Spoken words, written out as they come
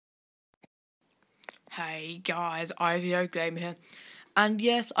Hey guys, IZO Game here, and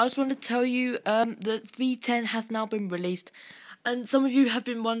yes, I just want to tell you that V10 has now been released, and some of you have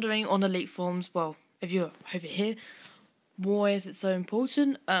been wondering on Elite forums, well, if you're over here, why is it so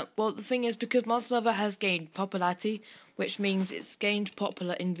important? Well, the thing is because my server has gained popularity, which means it's gained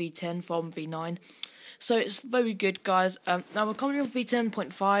popular in V10 from V9. So it's very good, guys. Now we're coming on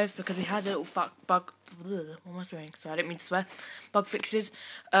V10.5 because we had a little bug. What am I saying? Sorry, I didn't mean to swear. Bug fixes.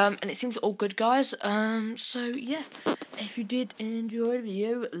 And it seems all good, guys. So yeah, if you did enjoy the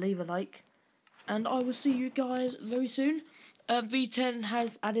video, leave a like, and I will see you guys very soon. V10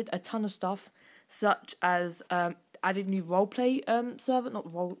 has added a ton of stuff, such as added new roleplay server,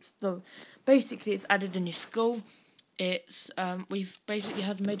 not role. So basically, it's added a new school. It's we've basically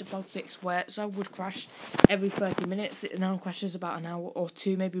made a bug fix where server would crash every 30 minutes. It now crashes about an hour or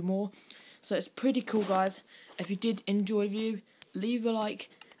two, maybe more. So it's pretty cool, guys. If you did enjoy the video, leave a like,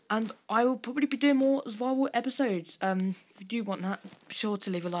 and I will probably be doing more survival episodes. If you do want that, be sure to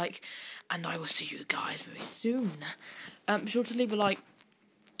leave a like, and I will see you guys very soon. Be sure to leave a like,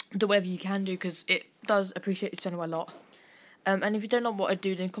 do whatever you can do, because it does appreciate this channel a lot. And if you don't know what I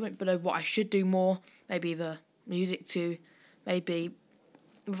do, then comment below what I should do more. Maybe the music to, maybe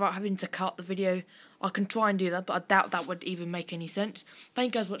without having to cut the video. I can try and do that, but I doubt that would even make any sense.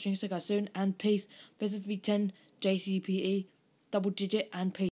 Thank you guys for watching. See you guys soon, and peace. This is V10 JCPE, double digit, and peace.